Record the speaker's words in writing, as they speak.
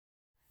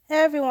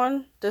Hey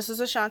everyone, this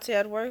is Ashanti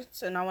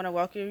Edwards, and I want to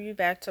welcome you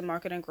back to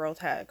Marketing Growth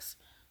Hacks.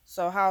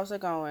 So, how's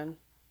it going?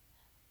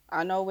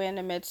 I know we're in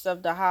the midst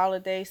of the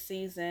holiday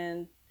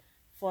season.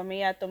 For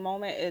me at the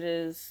moment, it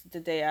is the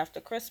day after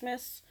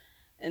Christmas.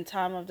 In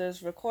time of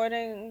this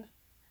recording,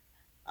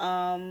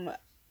 um,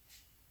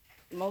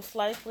 most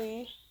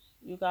likely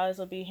you guys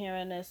will be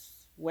hearing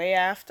this way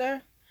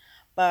after.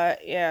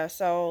 But yeah,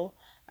 so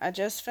I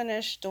just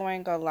finished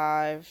doing a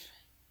live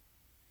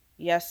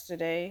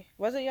yesterday.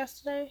 Was it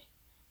yesterday?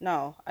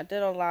 No, I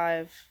did a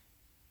live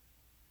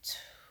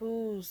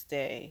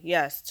Tuesday.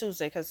 Yes,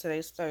 Tuesday, because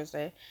today's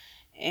Thursday.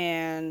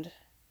 And,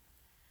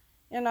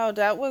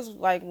 that was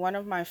like one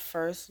of my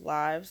first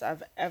lives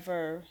I've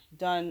ever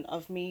done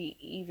of me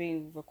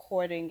even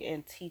recording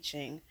and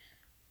teaching.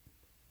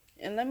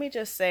 And let me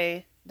just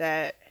say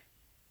that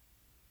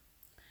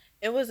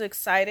it was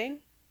exciting,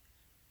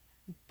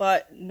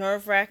 but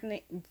nerve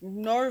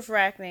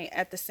wracking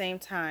at the same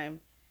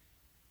time.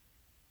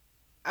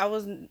 I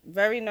was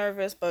very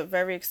nervous, but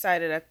very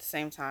excited at the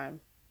same time.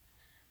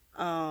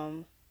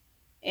 Um,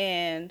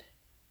 and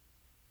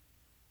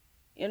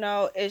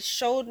it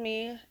showed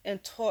me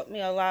and taught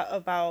me a lot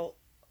about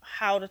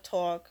how to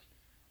talk,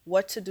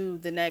 what to do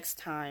the next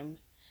time,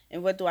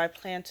 and what do I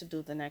plan to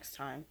do the next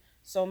time.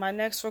 So, my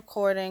next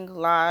recording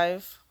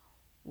live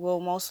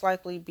will most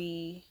likely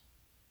be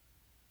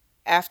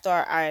after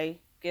I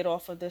get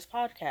off of this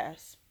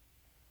podcast.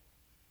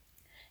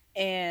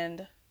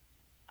 And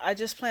I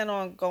just plan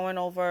on going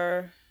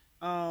over,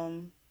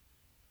 um,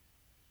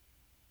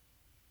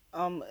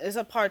 is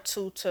a part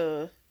two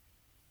to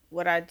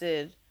what I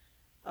did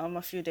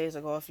a few days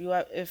ago.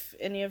 If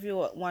any of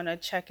you want to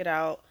check it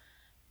out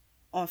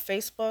on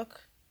Facebook,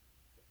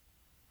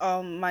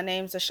 my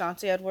name's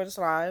Ashanti Edwards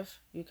Live.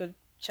 You could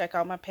check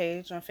out my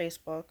page on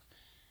Facebook,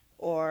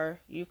 or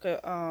you could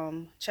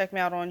check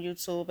me out on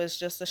YouTube. It's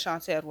just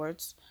Ashanti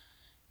Edwards.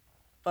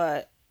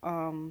 But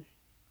I'm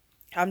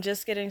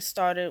just getting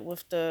started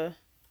with the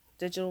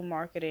digital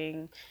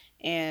marketing,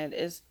 and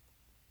it's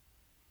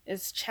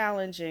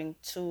challenging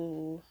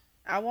to,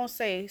 I won't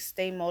say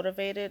stay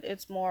motivated.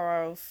 It's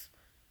more of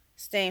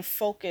staying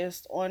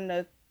focused on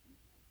the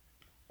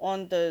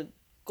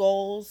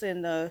goals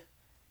and the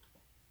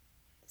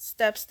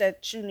steps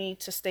that you need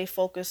to stay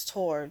focused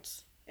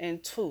towards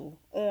and to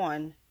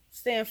on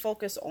staying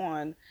focused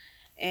on.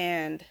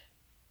 And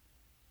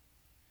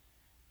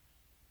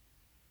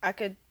I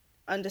could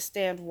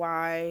understand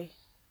why,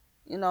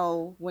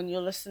 when you're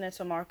listening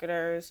to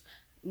marketers,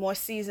 more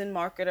seasoned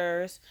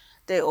marketers,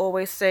 they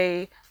always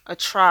say a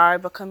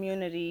tribe, a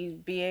community,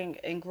 being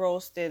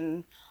engrossed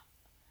in,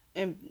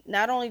 and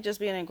not only just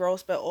being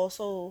engrossed, but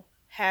also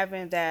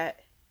having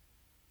that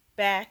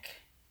back,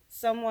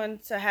 someone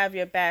to have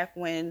your back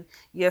when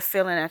you're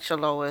feeling at your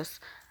lowest.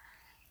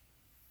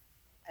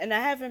 And I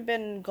haven't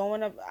been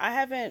going up, I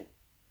haven't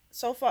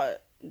so far.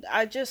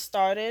 I just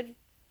started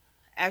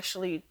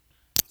actually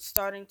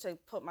starting to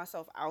put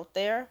myself out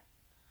there,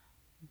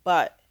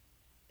 but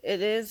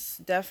it is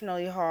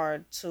definitely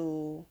hard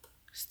to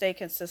stay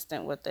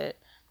consistent with it.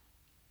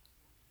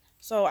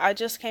 So I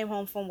just came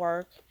home from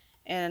work,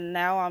 and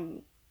now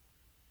I'm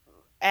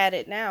at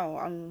it now.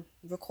 I'm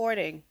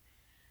recording.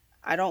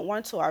 I don't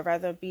want to. I'd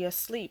rather be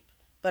asleep,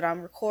 but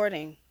I'm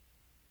recording.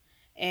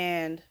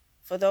 And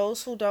for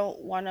those who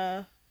don't want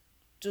to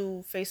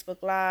do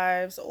Facebook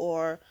Lives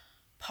or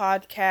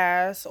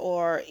podcasts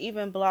or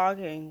even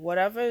blogging,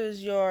 whatever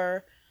is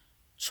your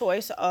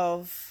choice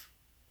of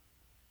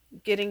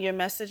getting your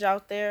message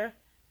out there,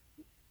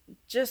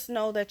 just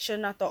know that you're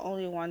not the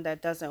only one that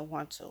doesn't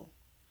want to,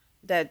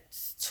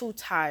 that's too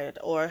tired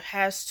or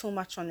has too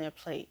much on their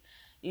plate.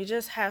 You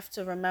just have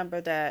to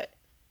remember that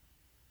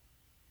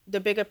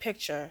the bigger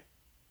picture.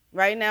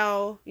 Right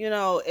now,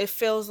 it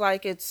feels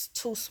like it's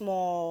too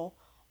small,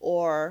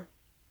 or,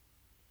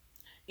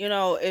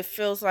 it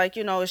feels like,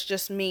 it's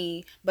just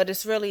me, but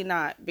it's really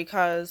not,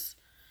 because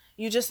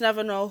you just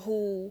never know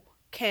who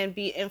can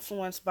be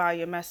influenced by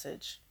your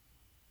message.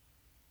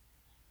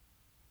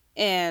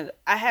 And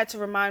I had to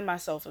remind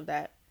myself of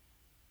that.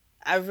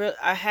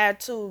 I had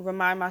to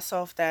remind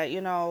myself that,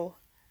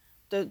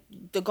 the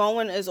the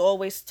going is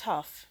always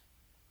tough,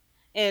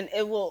 and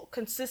it will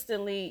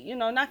consistently,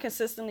 not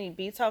consistently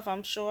be tough.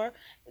 I'm sure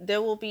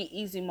there will be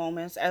easy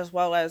moments, as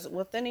well as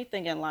with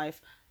anything in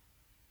life.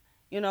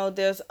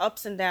 There's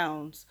ups and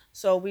downs,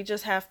 so we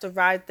just have to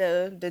ride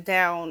the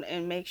down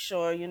and make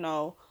sure,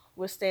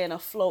 we're staying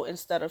afloat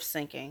instead of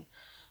sinking.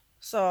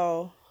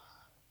 So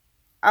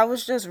I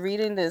was just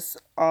reading this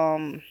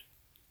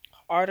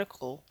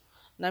article.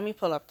 Let me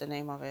pull up the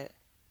name of it.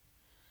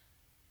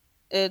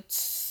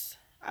 It's,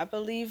 I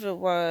believe it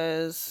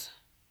was,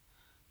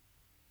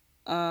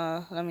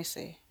 let me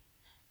see.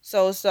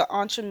 So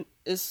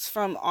it's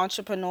from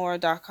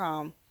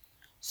entrepreneur.com.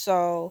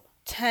 So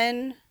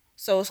 10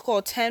 so it's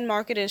called 10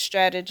 marketing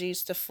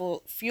strategies to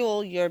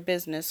fuel your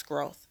business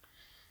growth.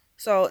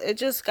 So it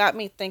just got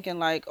me thinking,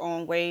 like,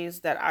 on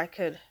ways that I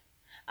could,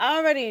 I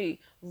already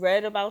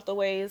read about the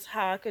ways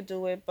how I could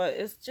do it, but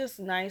it's just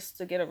nice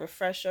to get a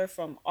refresher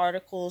from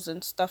articles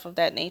and stuff of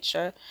that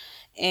nature.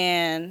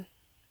 And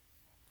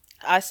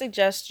I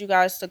suggest you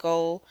guys to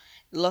go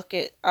look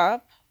it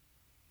up.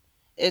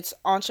 It's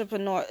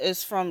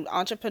from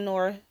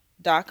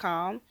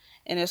entrepreneur.com,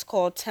 and it's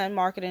called 10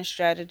 marketing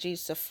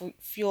strategies to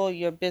fuel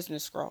your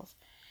business growth.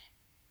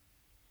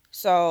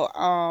 So,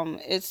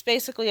 it's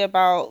basically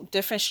about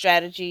different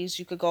strategies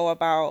you could go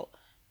about,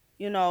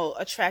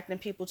 attracting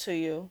people to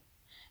you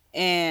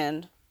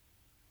and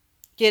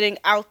getting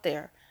out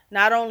there.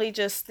 Not only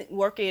just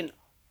working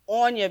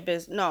on your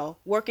business, no,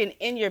 working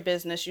in your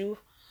business.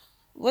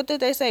 What did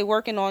they say?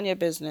 Working on your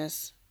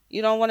business.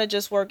 You don't want to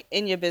just work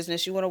in your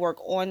business, you want to work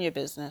on your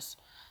business.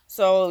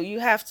 So you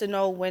have to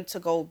know when to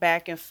go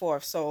back and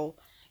forth. So,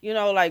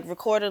 like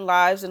recording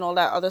lives and all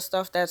that other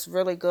stuff, that's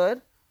really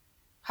good.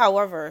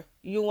 However,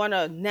 you want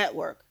to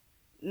network,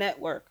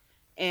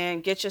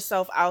 and get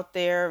yourself out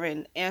there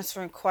and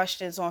answering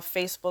questions on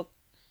Facebook,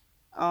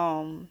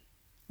 um,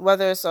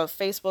 whether it's a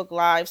Facebook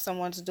Live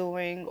someone's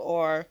doing,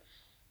 or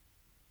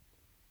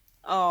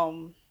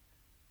um,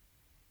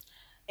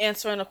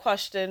 answering a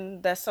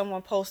question that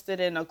someone posted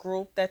in a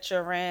group that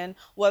you're in,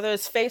 whether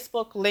it's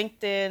Facebook,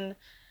 LinkedIn,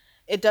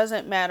 it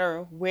doesn't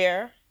matter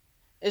where.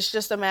 It's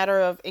just a matter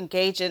of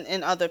engaging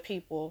in other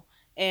people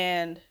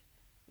and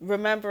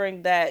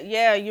remembering that,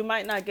 yeah, you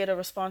might not get a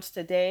response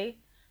today.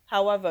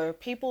 However,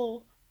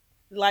 people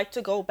like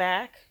to go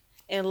back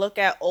and look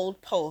at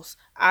old posts.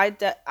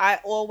 I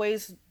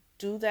always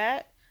do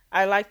that.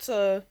 I like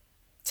to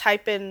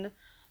type in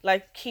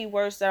like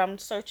keywords that I'm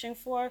searching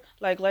for.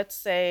 Like, let's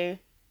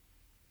say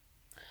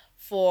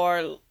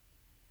for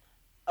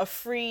a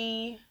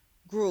free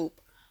group,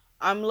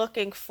 I'm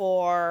looking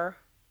for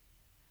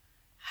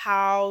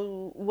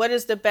what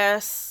is the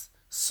best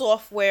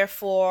software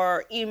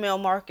for email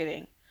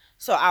marketing.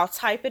 So I'll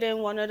type it in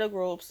one of the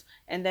groups,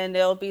 and then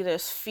there'll be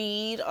this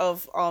feed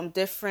of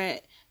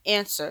different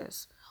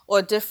answers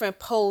or different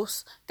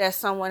posts that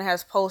someone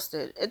has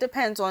posted. It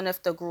depends on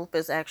if the group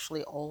is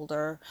actually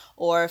older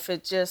or if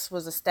it just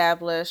was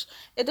established.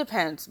 It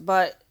depends.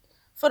 But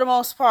for the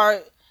most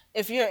part,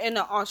 if you're in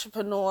an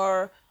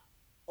entrepreneur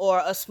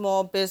or a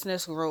small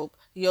business group,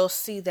 you'll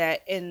see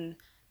that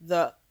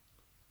the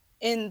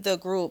in the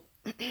group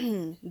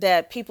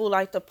that people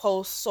like to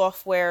post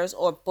softwares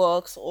or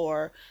books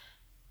or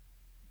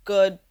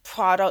good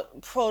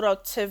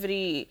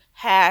productivity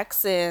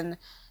hacks, and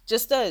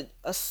just a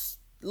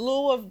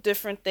slew of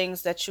different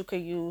things that you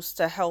could use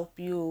to help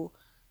you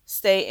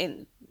stay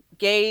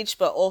engaged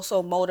but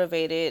also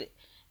motivated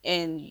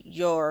in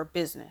your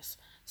business.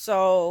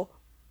 So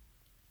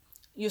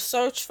you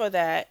search for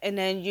that, and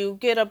then you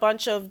get a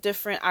bunch of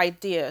different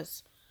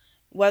ideas,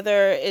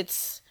 whether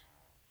it's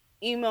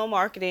email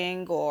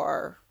marketing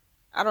or,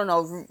 I don't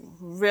know,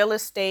 real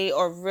estate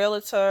or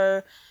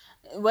realtor,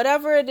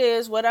 whatever it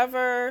is,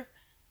 whatever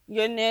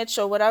your niche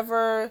or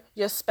whatever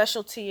your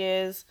specialty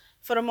is.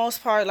 For the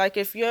most part, like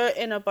if you're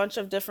in a bunch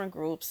of different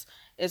groups,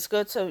 it's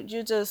good to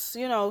you just,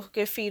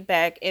 get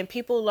feedback, and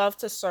people love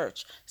to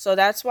search. So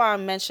that's why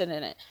I'm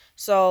mentioning it.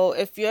 So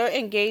if you're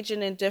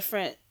engaging in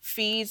different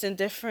feeds and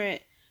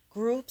different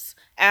groups,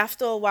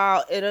 after a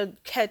while it'll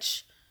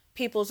catch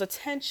people's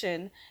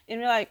attention,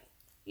 and you're like,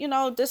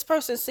 this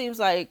person seems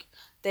like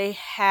they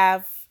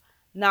have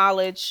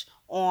knowledge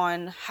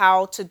on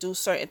how to do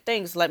certain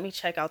things. Let me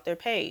check out their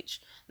page.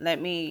 Let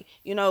me,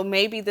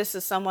 maybe this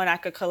is someone I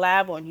could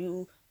collab on.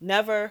 You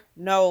never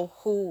know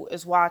who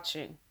is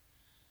watching.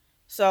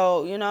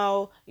 So,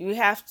 you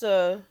have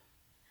to,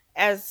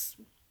 as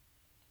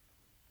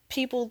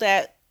people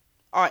that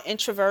are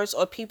introverts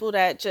or people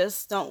that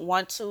just don't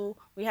want to,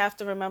 we have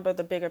to remember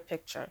the bigger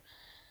picture.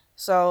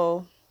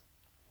 So,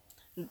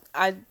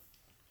 I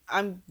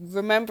I'm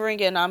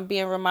remembering and I'm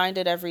being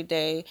reminded every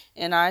day,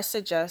 and I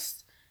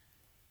suggest,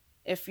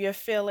 if you're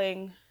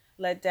feeling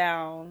let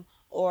down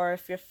or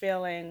if you're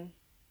feeling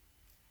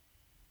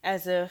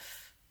as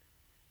if,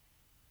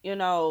 you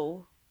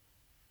know,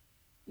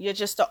 you're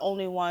just the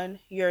only one,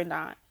 you're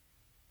not.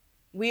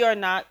 We are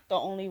not the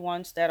only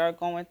ones that are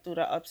going through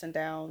the ups and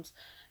downs.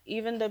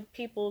 Even the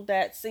people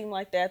that seem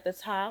like they're at the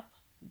top,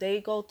 they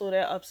go through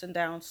their ups and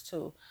downs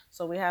too.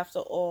 So we have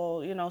to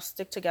all,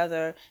 stick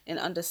together and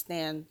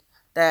understand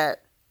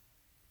that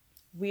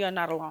we are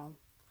not alone.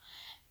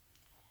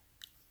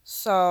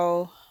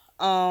 So,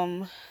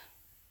 um,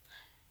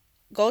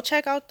 go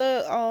check out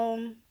the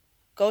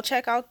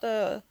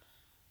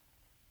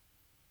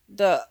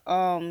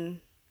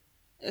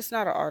it's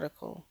not an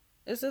article.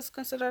 Is this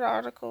considered an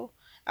article?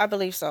 I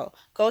believe so.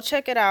 Go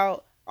check it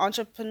out.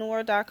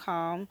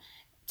 Entrepreneur.com,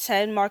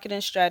 10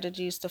 marketing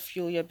strategies to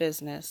fuel your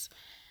business.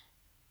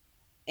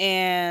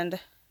 And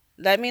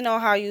let me know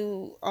how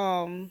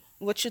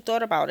what you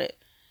thought about it,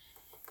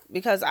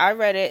 because I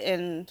read it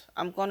and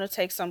I'm going to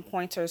take some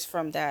pointers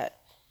from that.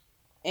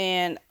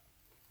 And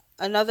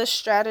another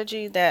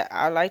strategy that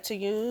I like to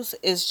use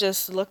is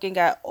just looking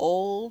at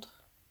old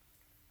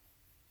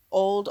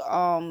old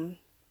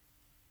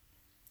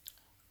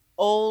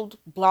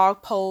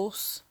blog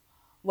posts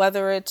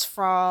whether it's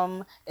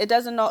from, it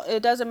doesn't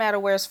matter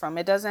where it's from.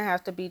 It doesn't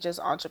have to be just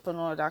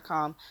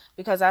entrepreneur.com,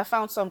 because I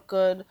found some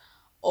good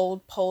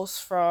old posts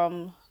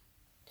from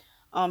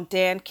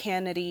Dan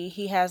Kennedy.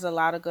 He has a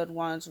lot of good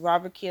ones.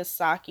 Robert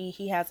Kiyosaki,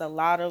 he has a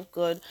lot of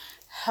good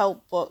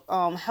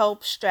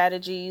help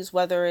strategies,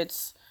 whether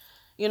it's,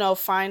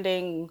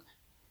 finding,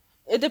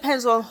 it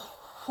depends on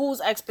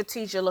whose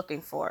expertise you're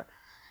looking for.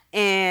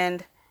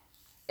 And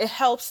it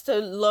helps to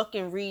look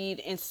and read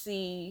and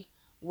see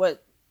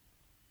what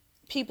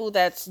people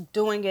that's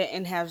doing it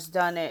and has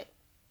done it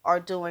are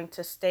doing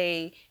to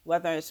stay,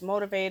 whether it's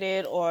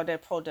motivated or their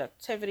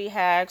productivity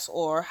hacks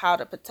or how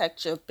to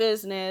protect your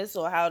business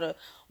or how to,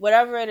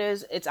 whatever it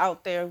is, it's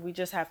out there. We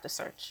just have to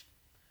search.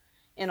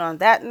 And on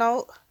that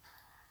note,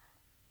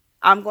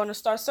 I'm going to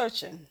start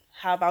searching.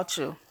 How about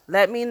you?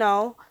 Let me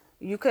know.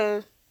 You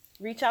could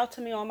reach out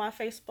to me on my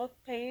Facebook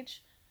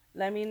page.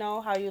 Let me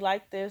know how you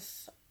like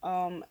this.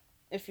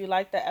 If you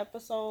like the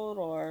episode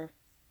or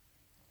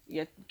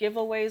your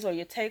giveaways or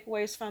your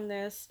takeaways from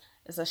this,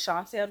 is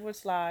Ashanti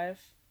Edwards Live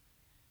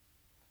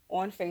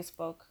on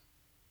Facebook.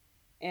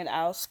 And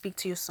I'll speak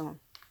to you soon.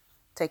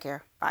 Take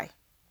care. Bye.